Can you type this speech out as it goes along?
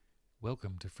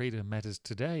Welcome to Freedom Matters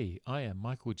Today. I am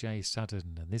Michael J.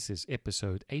 Sutton, and this is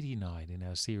episode 89 in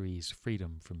our series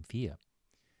Freedom from Fear.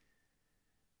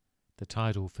 The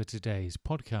title for today's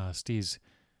podcast is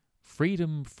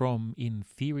Freedom from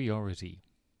Inferiority.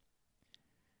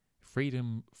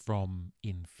 Freedom from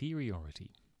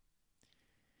inferiority.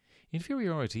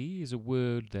 Inferiority is a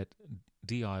word that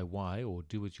DIY or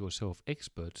do-it-yourself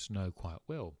experts know quite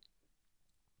well.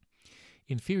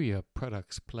 Inferior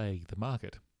products plague the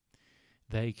market.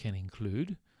 They can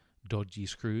include dodgy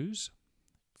screws,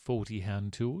 faulty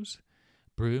hand tools,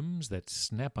 brooms that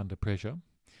snap under pressure,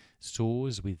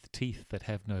 saws with teeth that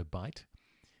have no bite,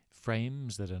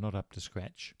 frames that are not up to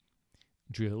scratch,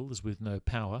 drills with no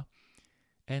power,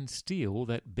 and steel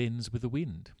that bends with the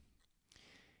wind.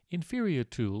 Inferior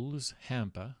tools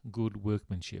hamper good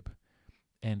workmanship,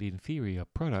 and inferior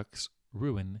products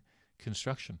ruin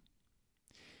construction.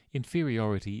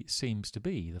 Inferiority seems to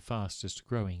be the fastest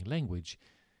growing language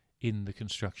in the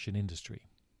construction industry.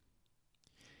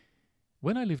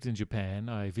 When I lived in Japan,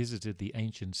 I visited the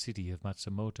ancient city of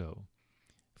Matsumoto,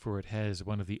 for it has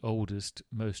one of the oldest,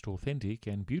 most authentic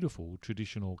and beautiful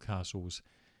traditional castles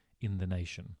in the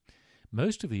nation.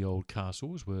 Most of the old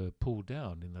castles were pulled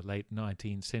down in the late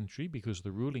 19th century because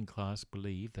the ruling class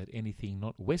believed that anything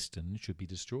not Western should be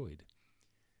destroyed.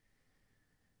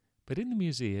 But in the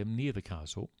museum near the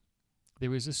castle,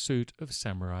 there is a suit of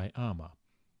samurai armour,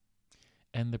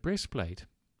 and the breastplate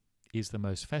is the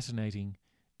most fascinating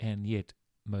and yet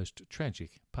most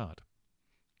tragic part.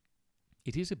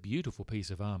 It is a beautiful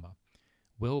piece of armour,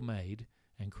 well made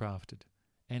and crafted,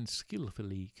 and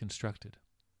skillfully constructed.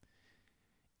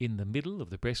 In the middle of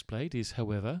the breastplate is,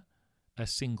 however, a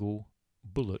single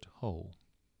bullet hole.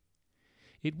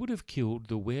 It would have killed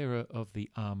the wearer of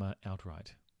the armour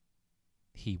outright.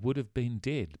 He would have been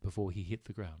dead before he hit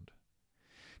the ground.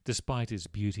 Despite its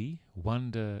beauty,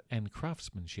 wonder, and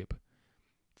craftsmanship,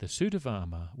 the suit of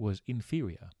armour was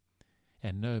inferior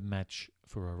and no match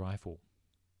for a rifle.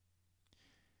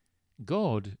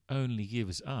 God only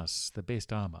gives us the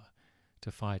best armour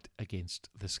to fight against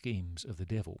the schemes of the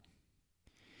devil.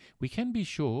 We can be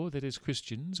sure that as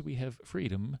Christians we have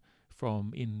freedom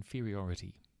from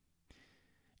inferiority.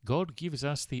 God gives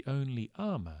us the only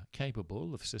armour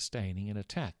capable of sustaining an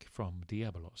attack from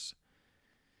Diabolos.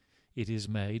 It is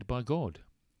made by God.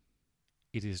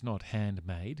 It is not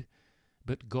handmade,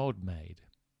 but God-made.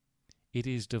 It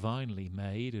is divinely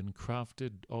made and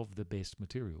crafted of the best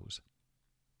materials.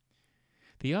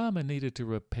 The armour needed to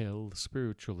repel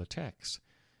spiritual attacks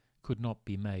could not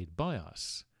be made by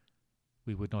us.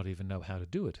 We would not even know how to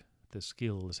do it. The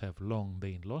skills have long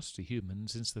been lost to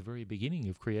humans since the very beginning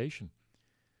of creation.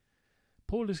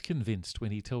 Paul is convinced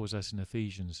when he tells us in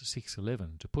Ephesians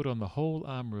 6:11 to put on the whole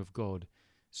armour of God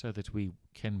so that we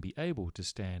can be able to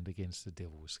stand against the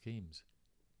devil's schemes.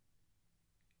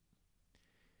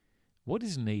 What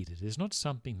is needed is not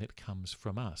something that comes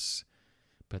from us,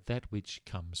 but that which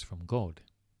comes from God.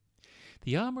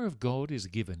 The armour of God is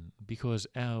given because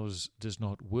ours does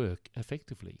not work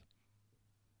effectively.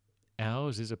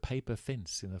 Ours is a paper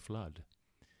fence in a flood.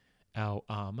 Our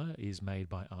armour is made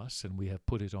by us, and we have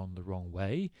put it on the wrong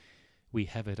way. We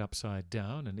have it upside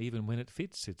down, and even when it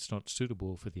fits, it's not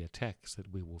suitable for the attacks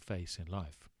that we will face in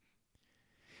life.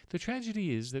 The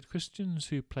tragedy is that Christians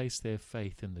who place their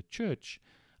faith in the church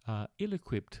are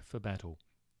ill-equipped for battle.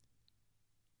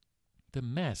 The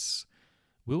Mass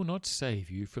will not save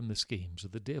you from the schemes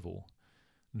of the devil,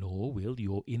 nor will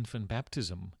your infant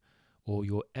baptism or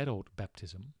your adult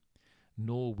baptism,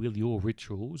 nor will your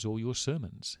rituals or your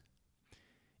sermons.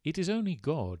 It is only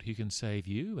God who can save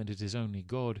you, and it is only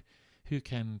God who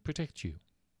can protect you.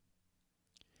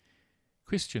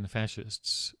 Christian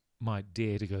fascists might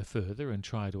dare to go further and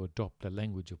try to adopt the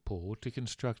language of Paul to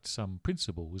construct some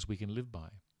principles we can live by.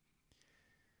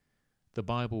 The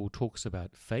Bible talks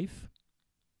about faith,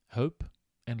 hope,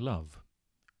 and love,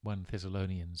 1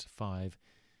 Thessalonians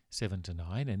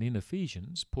 5:7-9, and in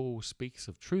Ephesians, Paul speaks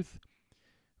of truth,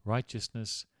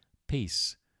 righteousness,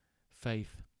 peace,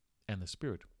 faith, and the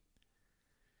Spirit.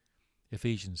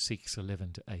 Ephesians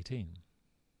 6:11-18.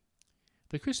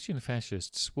 The Christian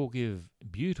fascists will give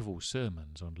beautiful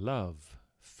sermons on love,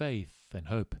 faith, and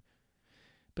hope,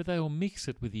 but they will mix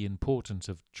it with the importance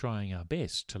of trying our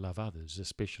best to love others,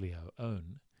 especially our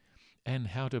own, and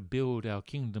how to build our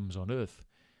kingdoms on earth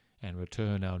and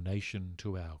return our nation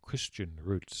to our Christian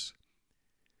roots.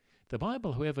 The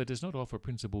Bible, however, does not offer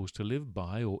principles to live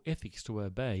by or ethics to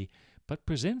obey, but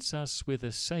presents us with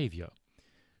a Saviour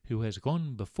who has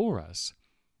gone before us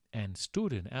and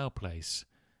stood in our place,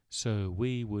 so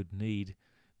we would not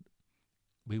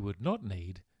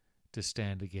need to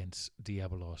stand against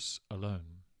Diabolos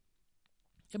alone.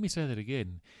 Let me say that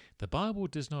again. The Bible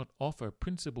does not offer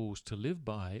principles to live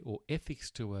by or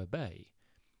ethics to obey,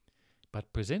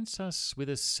 but presents us with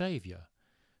a Saviour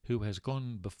who has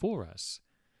gone before us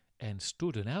and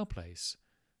stood in our place,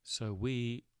 so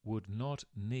we would not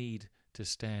need to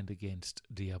stand against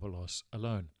diabolos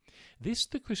alone. This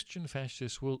the Christian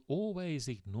fascists will always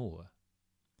ignore,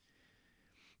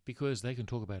 because they can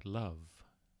talk about love,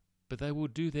 but they will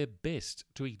do their best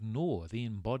to ignore the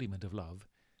embodiment of love,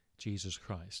 Jesus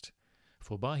Christ.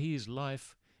 For by his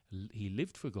life he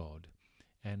lived for God,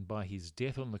 and by his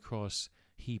death on the cross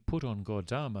he put on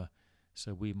God's armour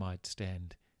so we might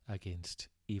stand against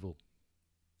evil.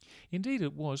 Indeed,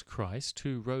 it was Christ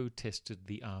who road-tested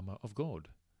the armour of God.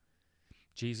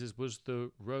 Jesus was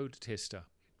the road tester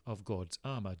of God's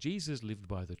armour. Jesus lived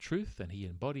by the truth, and he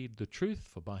embodied the truth,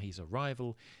 for by his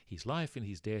arrival, his life and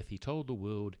his death, he told the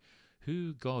world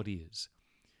who God is,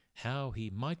 how he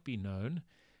might be known,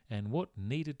 and what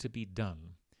needed to be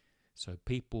done so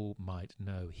people might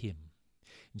know him.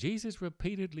 Jesus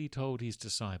repeatedly told his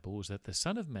disciples that the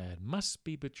Son of Man must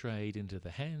be betrayed into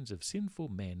the hands of sinful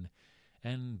men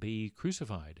and be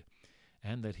crucified,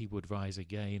 and that he would rise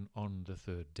again on the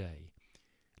third day.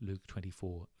 Luke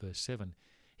 24, verse 7.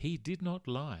 He did not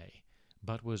lie,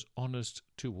 but was honest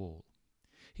to all.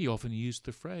 He often used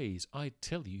the phrase, "I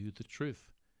tell you the truth."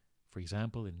 For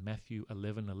example, in Matthew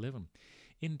 11:11.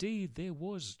 Indeed, there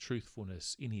was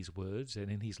truthfulness in his words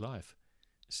and in his life.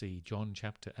 See John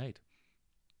chapter 8.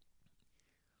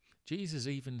 Jesus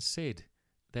even said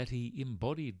that he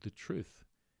embodied the truth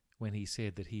when he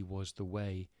said that he was the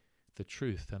way, the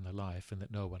truth, and the life, and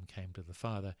that no one came to the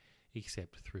Father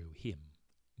except through him.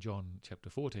 John chapter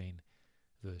 14,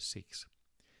 verse 6.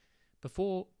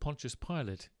 Before Pontius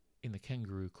Pilate in the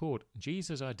kangaroo court,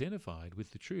 Jesus identified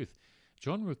with the truth.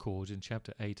 John records in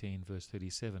chapter 18, verse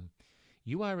 37,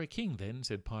 "You are a king then,"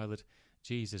 said Pilate.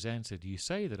 Jesus answered, "You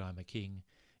say that I'm a king.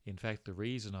 In fact, the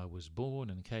reason I was born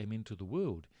and came into the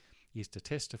world is to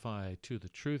testify to the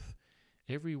truth.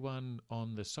 Everyone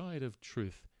on the side of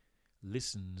truth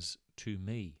listens to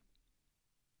me."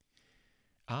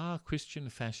 Are Christian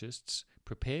fascists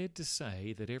prepared to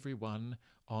say that everyone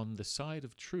on the side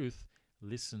of truth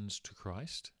listens to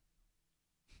Christ?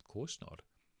 Of course not.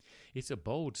 It's a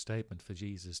bold statement for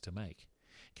Jesus to make.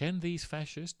 Can these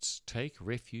fascists take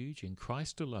refuge in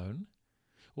Christ alone,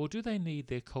 or do they need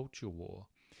their culture war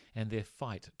and their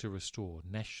fight to restore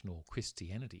national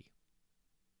Christianity?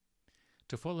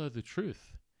 To follow the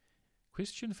truth,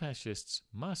 Christian fascists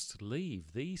must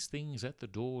leave these things at the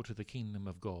door to the kingdom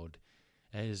of God,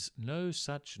 as no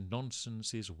such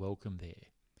nonsense is welcome there.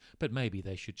 But maybe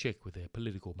they should check with their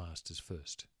political masters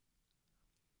first.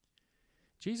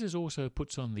 Jesus also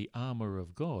puts on the armour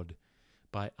of God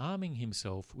by arming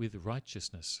himself with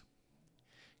righteousness.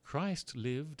 Christ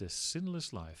lived a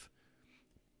sinless life,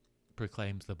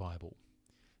 proclaims the Bible,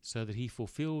 so that he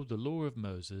fulfilled the law of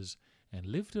Moses and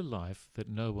lived a life that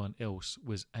no one else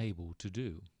was able to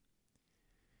do.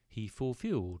 He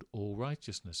fulfilled all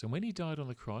righteousness, and when he died on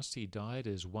the cross, he died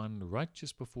as one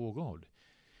righteous before God,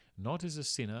 not as a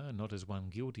sinner, not as one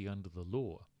guilty under the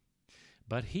law,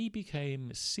 but he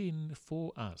became sin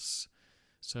for us,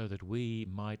 so that we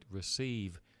might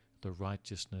receive the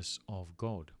righteousness of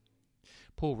God.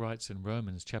 Paul writes in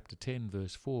Romans chapter 10,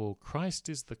 verse 4, "Christ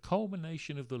is the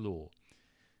culmination of the law,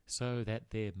 so that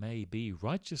there may be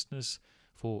righteousness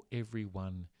for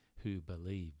everyone who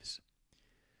believes."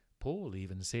 Paul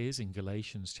even says in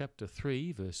Galatians chapter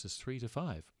 3, verses 3 to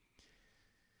 5,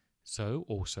 "So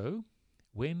also,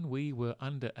 when we were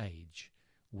under age,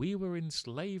 we were in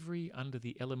slavery under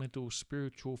the elemental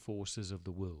spiritual forces of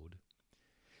the world.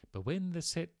 But when the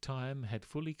set time had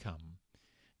fully come,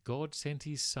 God sent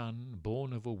his Son,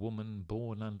 born of a woman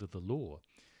born under the law,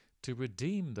 to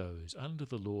redeem those under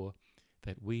the law,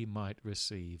 that we might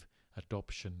receive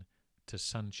adoption to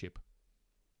sonship."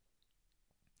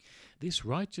 This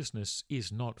righteousness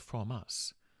is not from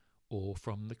us, or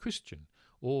from the Christian,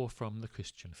 or from the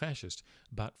Christian fascist,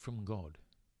 but from God.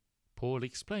 Paul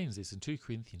explains this in 2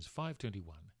 Corinthians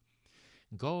 5:21.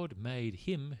 "God made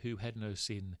him who had no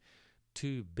sin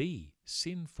to be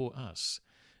sin for us,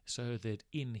 so that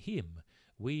in him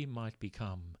we might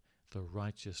become the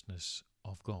righteousness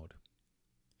of God."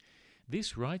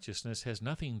 This righteousness has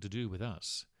nothing to do with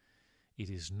us. It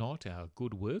is not our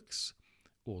good works,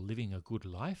 or living a good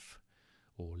life,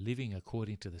 or living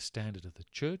according to the standard of the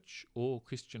church, or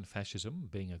Christian fascism,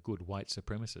 being a good white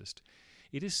supremacist.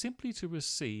 It is simply to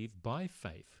receive by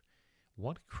faith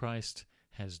what Christ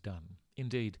has done.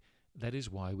 Indeed, that is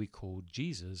why we call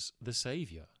Jesus the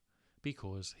Saviour,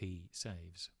 because he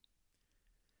saves.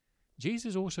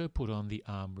 Jesus also put on the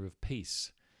armour of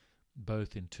peace.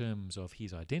 both in terms of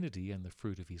his identity and the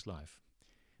fruit of his life.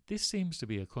 This seems to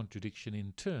be a contradiction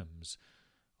in terms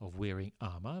of wearing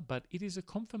armour, but it is a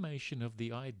confirmation of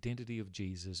the identity of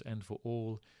Jesus and for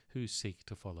all who seek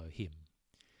to follow him.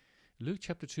 Luke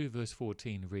chapter 2 verse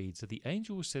 14 reads that the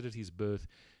angel said at his birth,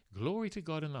 "Glory to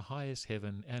God in the highest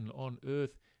heaven, and on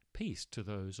earth peace to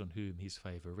those on whom his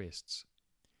favour rests."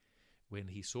 When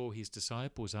he saw his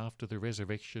disciples after the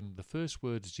resurrection, the first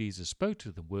words Jesus spoke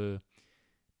to them were,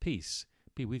 "Peace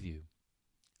be with you."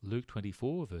 Luke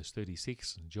 24 verse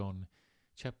 36 and John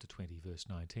chapter 20 verse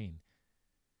 19.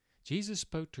 Jesus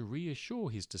spoke to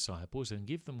reassure his disciples and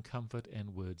give them comfort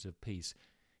and words of peace.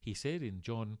 He said in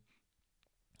John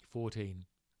 14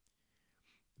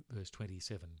 verse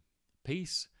 27,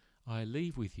 "Peace I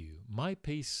leave with you, my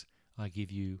peace I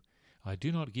give you. I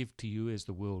do not give to you as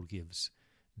the world gives.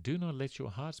 Do not let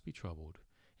your hearts be troubled,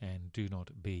 and do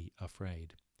not be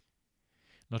afraid."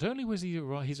 Not only was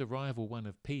his arrival one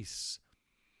of peace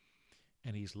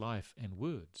and his life and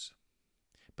words,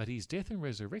 but his death and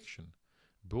resurrection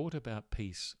brought about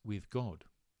peace with God.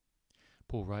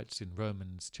 Paul writes in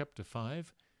Romans chapter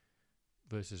 5,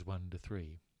 verses 1 to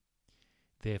 3,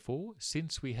 "Therefore,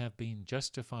 since we have been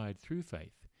justified through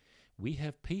faith, we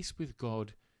have peace with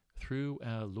God through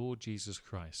our Lord Jesus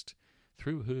Christ,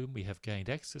 through whom we have gained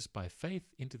access by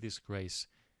faith into this grace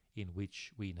in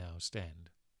which we now stand.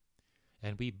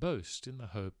 And we boast in the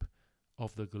hope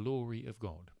of the glory of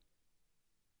God."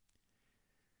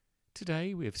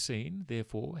 Today we have seen,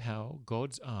 therefore, how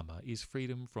God's armour is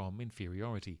freedom from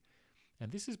inferiority,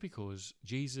 and this is because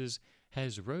Jesus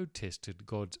has road-tested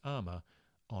God's armour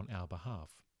on our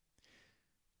behalf.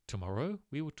 Tomorrow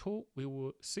we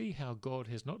will see how God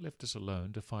has not left us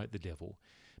alone to fight the devil,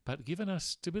 but given us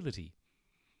stability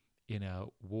in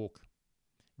our walk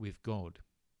with God,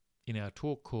 in our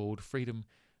talk called Freedom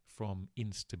from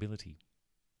Instability.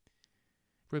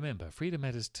 Remember, freedom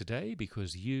matters today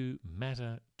because you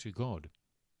matter to God.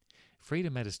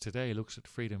 Freedom Matters Today looks at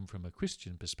freedom from a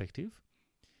Christian perspective.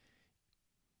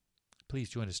 Please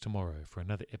join us tomorrow for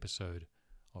another episode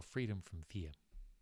of Freedom from Fear.